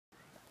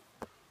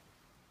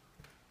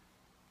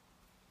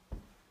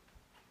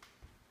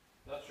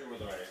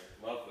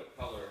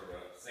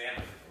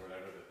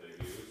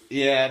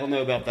Yeah, I don't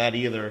know about that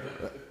either.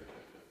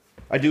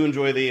 I do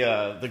enjoy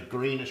the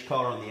greenish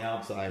color on the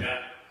outside. Yeah.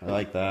 I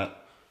like that.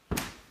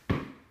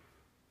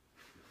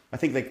 I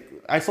think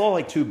I saw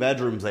like 2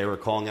 bedrooms they were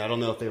calling it. I don't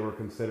know if they were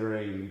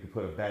considering you could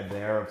put a bed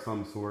there of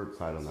some sort.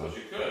 So I don't know. Suppose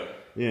you could.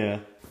 Yeah.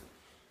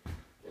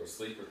 Or a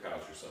sleeper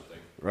couch or something.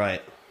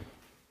 Right.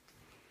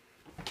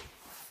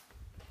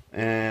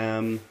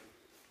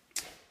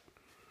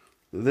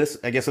 This,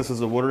 I guess this is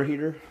a water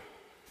heater?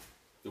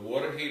 The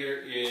water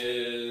heater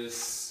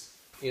is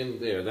in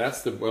there.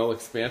 That's the well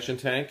expansion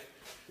tank.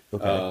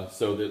 Okay.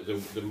 So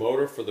the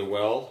motor for the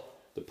well,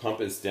 the pump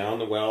is down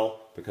the well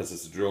because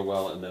it's a drill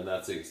well, and then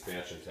that's the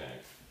expansion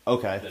tank.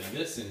 Okay. Then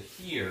this in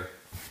here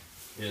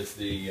is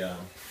the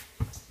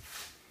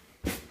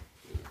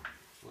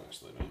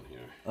flashlight on here.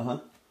 Uh-huh.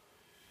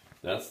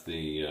 That's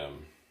the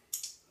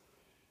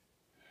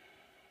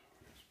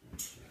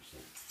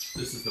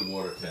this is the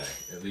water tank,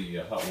 the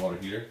hot water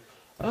heater.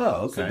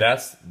 Oh, okay.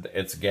 So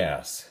it's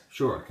gas.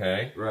 Sure.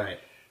 Okay. Right.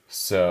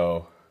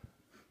 So,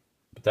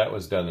 but that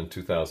was done in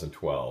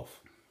 2012.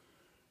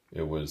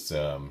 It was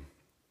sealed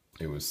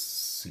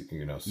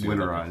up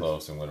Winterized.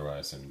 close and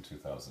winterized in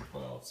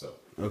 2012. So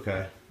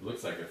Okay. it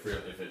looks like if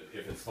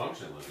it's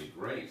functional, it'd be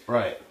great.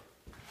 Right.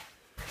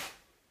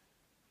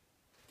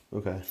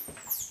 Okay.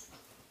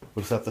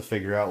 We'll just have to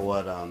figure out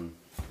what I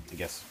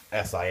guess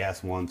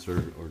SIS wants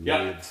or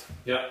Yeah. needs.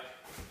 Yeah.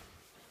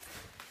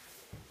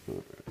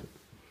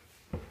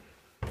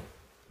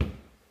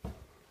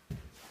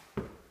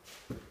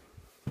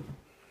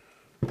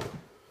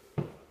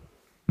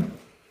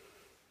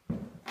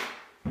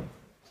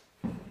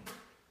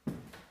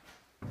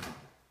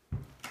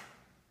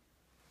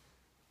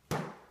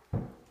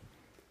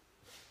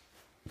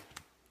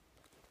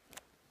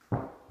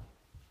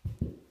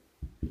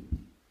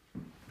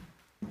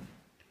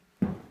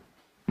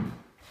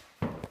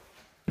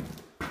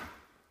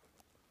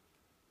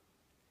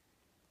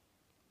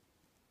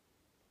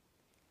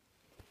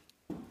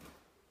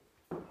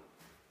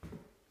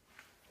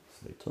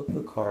 So they took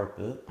the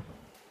carpet.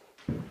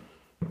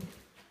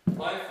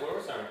 My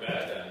floors aren't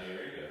bad down here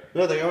either.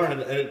 No, they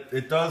aren't.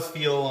 It does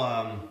feel,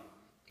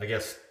 I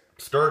guess,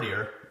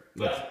 sturdier.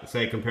 Let's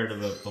say compared to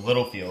the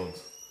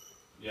Littlefields.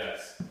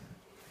 Yes.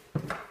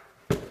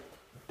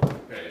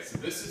 Okay, so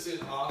this is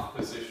in off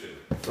position.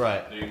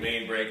 Right. The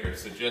main breaker.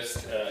 So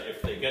just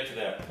if they get to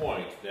that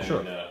point, then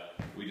Sure.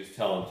 We just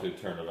tell them to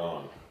turn it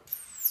on.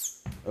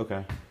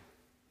 Okay.